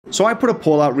So I put a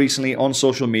poll out recently on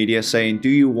social media saying, do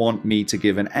you want me to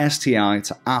give an STI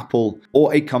to Apple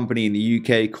or a company in the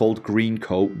UK called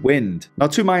Greencoat Wind? Now,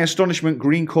 to my astonishment,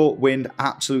 Greencoat Wind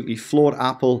absolutely floored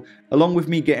Apple. Along with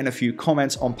me getting a few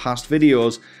comments on past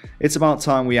videos, it's about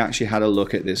time we actually had a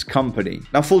look at this company.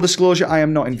 Now, full disclosure, I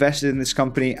am not invested in this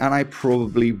company and I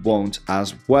probably won't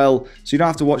as well. So you don't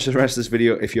have to watch the rest of this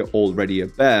video if you're already a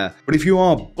bear. But if you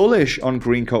are bullish on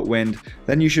Greencoat Wind,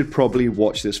 then you should probably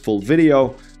watch this full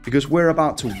video because we're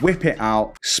about to whip it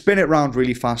out, spin it round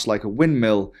really fast like a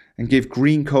windmill, and give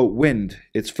Greencoat Wind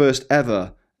its first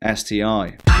ever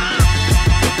STI.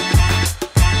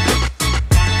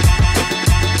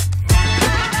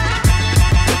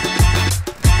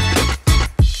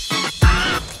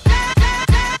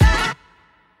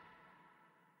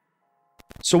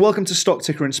 So welcome to Stock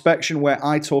Ticker Inspection, where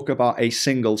I talk about a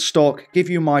single stock, give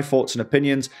you my thoughts and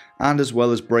opinions, and as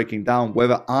well as breaking down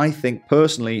whether I think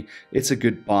personally it's a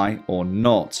good buy or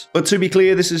not. But to be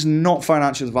clear, this is not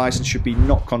financial advice and should be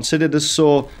not considered as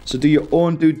so do your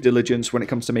own due diligence when it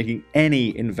comes to making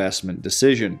any investment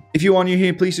decision. If you are new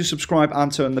here, please do subscribe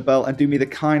and turn the bell and do me the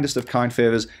kindest of kind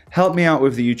favors. Help me out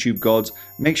with the YouTube gods.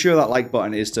 Make sure that like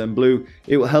button is turned blue.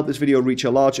 It will help this video reach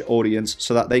a larger audience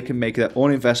so that they can make their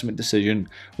own investment decision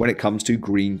when it comes to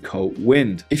Greencoat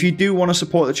Wind. If you do want to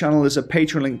support the channel, there's a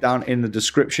Patreon link down in the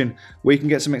description where you can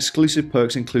get some exclusive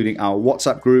perks, including our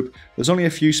WhatsApp group. There's only a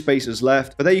few spaces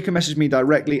left, but there you can message me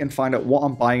directly and find out what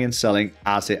I'm buying and selling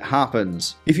as it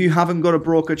happens. If you haven't got a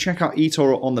broker, check out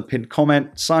eTORO on the pinned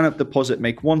comment, sign up, deposit,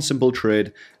 make one simple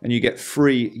trade, and you get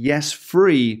free, yes,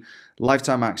 free,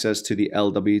 lifetime access to the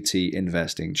LWT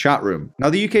investing chat room. Now,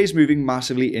 the UK is moving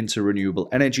massively into renewable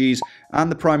energies,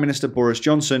 and the Prime Minister Boris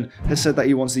Johnson has said that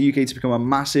he wants the UK to become a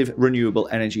massive renewable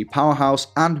energy powerhouse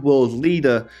and world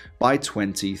leader by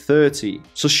 2030.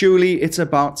 So surely it's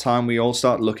about time we all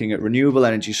start looking at renewable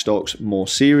energy stocks more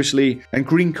seriously, and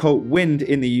Greencoat Wind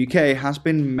in the UK has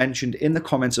been mentioned in the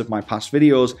comments of my past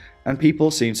videos, and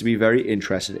people seem to be very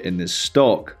interested in this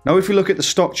stock. Now, if we look at the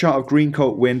stock chart of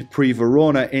Greencoat Wind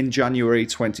pre-Verona in January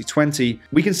 2020,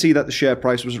 we can see that the share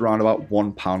price was around about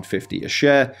 £1.50 a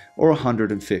share or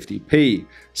 150p.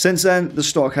 Since then, the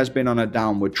stock has been on a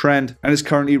downward trend and is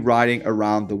currently riding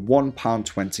around the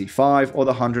 £1.25 or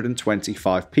the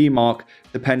 125p mark,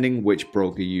 depending which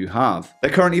broker you have. They're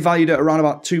currently valued at around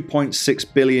about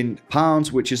 £2.6 billion,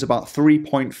 which is about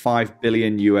 $3.5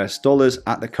 billion US dollars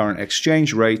at the current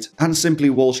exchange rate, and simply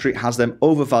Wall Street has them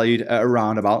overvalued at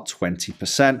around about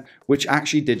 20%, which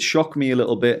actually did shock me a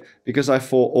little bit because I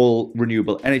thought all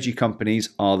renewable energy companies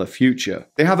are the future.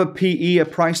 They have a PE, a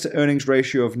price to earnings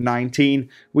ratio of 19,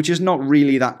 which is not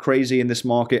really that crazy in this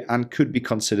market and could be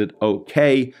considered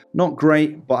okay. Not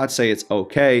great, but I'd say it's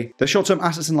okay. Their short-term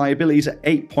assets and liabilities are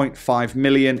 8.5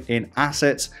 million in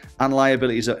assets and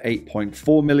liabilities are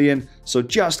 8.4 million, so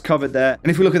just covered there.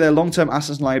 And if we look at their long-term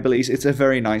assets and liabilities, it's a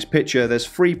very nice picture. There's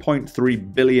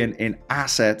 3.3 billion in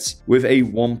assets with a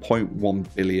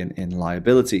 1.1 billion in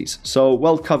liabilities, so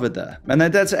well covered there. And their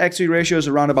debt to equity ratio is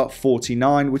around about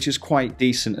 49, which is quite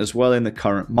decent as well in the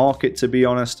current market, to be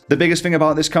honest. The biggest thing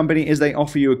about this company is they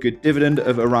offer you a good dividend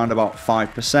of around about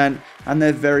 5%, and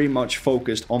they're very much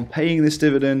focused on paying this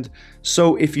dividend.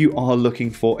 So if you are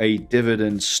looking for a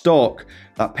dividend stock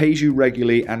that pays you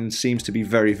regularly and seems to be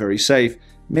very, very safe,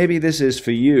 maybe this is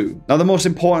for you. Now, the most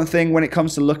important thing when it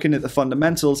comes to looking at the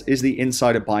fundamentals is the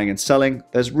insider buying and selling.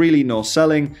 There's really no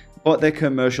selling, but their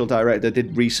commercial director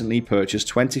did recently purchase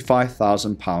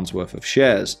 £25,000 worth of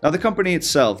shares. Now, the company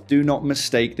itself, do not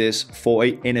mistake this for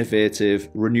an innovative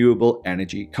renewable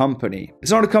energy company.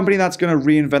 It's not a company that's going to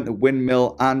reinvent the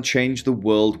windmill and change the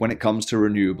world when it comes to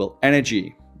renewable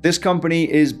energy. This company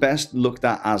is best looked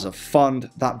at as a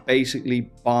fund that basically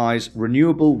buys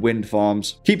renewable wind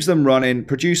farms, keeps them running,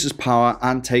 produces power,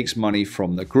 and takes money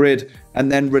from the grid,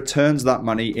 and then returns that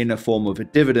money in a form of a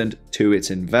dividend to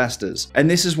its investors. And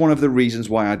this is one of the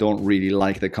reasons why I don't really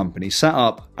like the company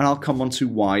setup, and I'll come on to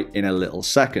why in a little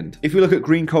second. If we look at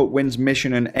Greencoat Wind's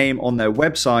mission and aim on their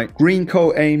website,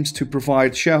 Greencoat aims to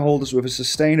provide shareholders with a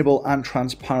sustainable and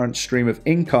transparent stream of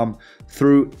income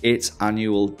through its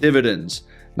annual dividends.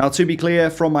 Now, to be clear,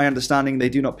 from my understanding, they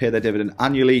do not pay their dividend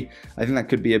annually. I think that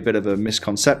could be a bit of a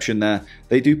misconception there.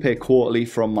 They do pay quarterly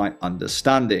from my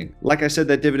understanding. Like I said,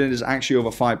 their dividend is actually over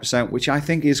 5%, which I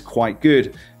think is quite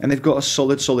good. And they've got a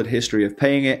solid history of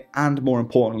paying it and, more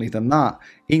importantly than that,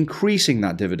 increasing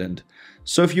that dividend.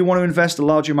 So if you want to invest a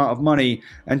large amount of money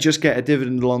and just get a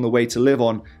dividend along the way to live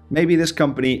on, maybe this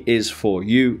company is for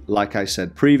you, like I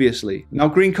said previously. Now,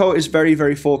 Greencoat is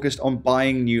very focused on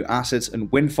buying new assets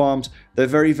and wind farms. They're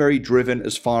very driven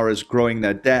as far as growing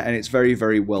their debt, and it's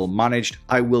very well managed.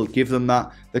 I will give them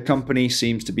that. The company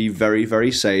seems to be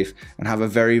very safe and have a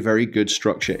very good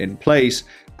structure in place,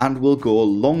 and will go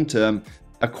long term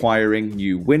acquiring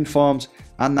new wind farms,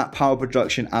 and that power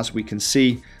production, as we can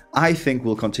see, I think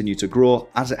will continue to grow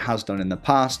as it has done in the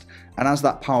past. And as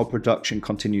that power production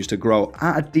continues to grow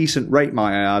at a decent rate,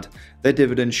 might I add, their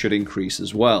dividends should increase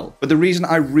as well. But the reason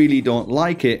I really don't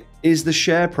like it is the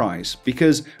share price,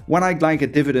 because when I like a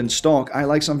dividend stock, I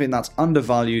like something that's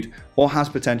undervalued or has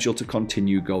potential to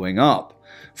continue going up.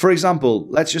 For example,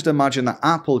 let's just imagine that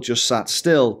Apple just sat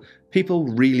still. People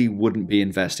really wouldn't be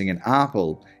investing in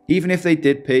Apple, even if they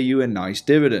did pay you a nice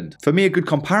dividend. For me, a good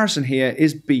comparison here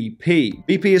is BP.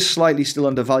 BP is slightly still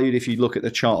undervalued if you look at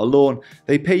the chart alone.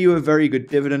 They pay you a very good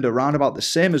dividend, around about the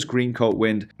same as Greencoat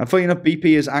Wind. And funny enough,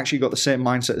 BP has actually got the same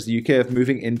mindset as the UK of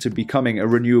moving into becoming a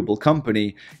renewable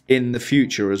company in the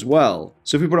future as well.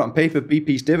 So if we put it on paper,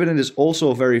 BP's dividend is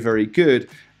also very good,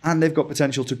 and they've got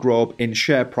potential to grow up in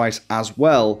share price as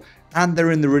well. And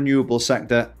they're in the renewable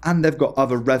sector, and they've got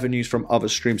other revenues from other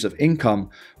streams of income.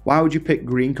 Why would you pick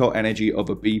Greencoat Energy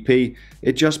over BP?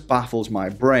 It just baffles my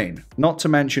brain. Not to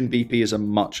mention BP is a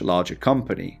much larger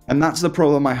company. And that's the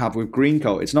problem I have with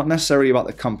Greencoat. It's not necessarily about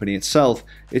the company itself,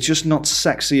 it's just not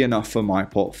sexy enough for my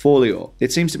portfolio.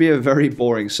 It seems to be a very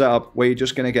boring setup where you're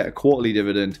just going to get a quarterly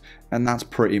dividend, and that's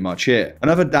pretty much it.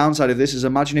 Another downside of this is,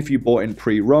 imagine if you bought in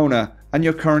pre-Rona and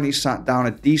you're currently sat down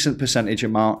a decent percentage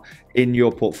amount in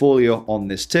your portfolio on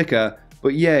this ticker,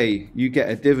 but yay, you get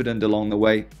a dividend along the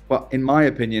way. But in my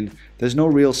opinion, there's no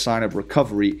real sign of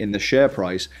recovery in the share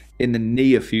price in the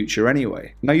near future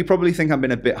anyway. Now, you probably think I'm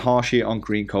being a bit harsh here on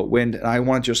Greencoat Wind, and I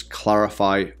want to just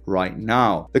clarify right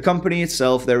now. The company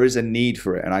itself, there is a need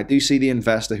for it, and I do see the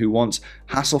investor who wants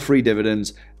hassle-free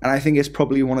dividends, and I think it's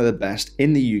probably one of the best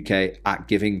in the UK at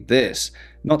giving this.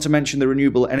 Not to mention the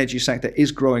renewable energy sector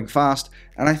is growing fast,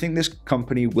 and I think this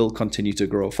company will continue to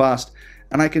grow fast.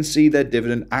 And I can see their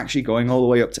dividend actually going all the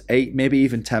way up to 8, maybe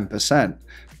even 10%.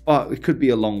 But it could be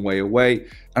a long way away.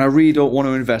 And I really don't want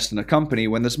to invest in a company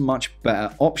when there's much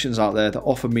better options out there that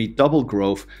offer me double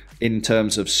growth in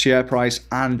terms of share price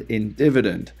and in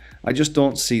dividend. I just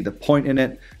don't see the point in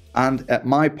it. And at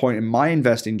my point in my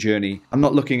investing journey, I'm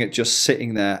not looking at just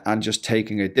sitting there and just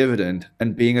taking a dividend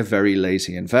and being a very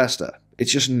lazy investor.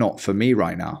 It's just not for me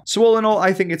right now. So all in all,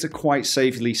 I think it's a quite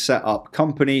safely set up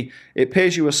company. It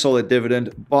pays you a solid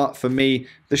dividend, but for me,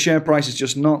 the share price is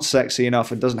just not sexy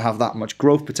enough and doesn't have that much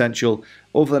growth potential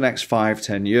over the next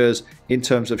 5-10 years in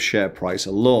terms of share price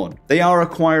alone. They are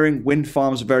acquiring wind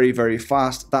farms very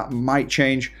fast. That might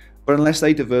change, but unless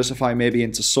they diversify maybe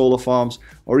into solar farms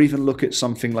or even look at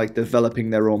something like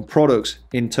developing their own products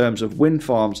in terms of wind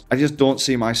farms, I just don't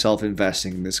see myself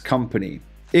investing in this company.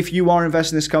 If you are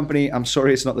investing in this company, I'm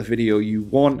sorry it's not the video you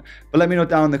want, but let me know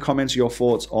down in the comments your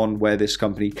thoughts on where this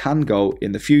company can go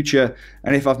in the future.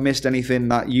 And if I've missed anything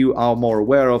that you are more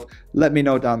aware of, let me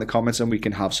know down in the comments and we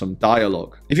can have some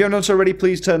dialogue. If you haven't done so already,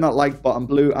 please turn that like button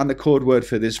blue, and the code word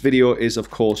for this video is,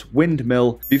 of course,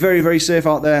 windmill. Be very safe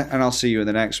out there, and I'll see you in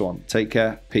the next one. Take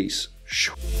care. Peace.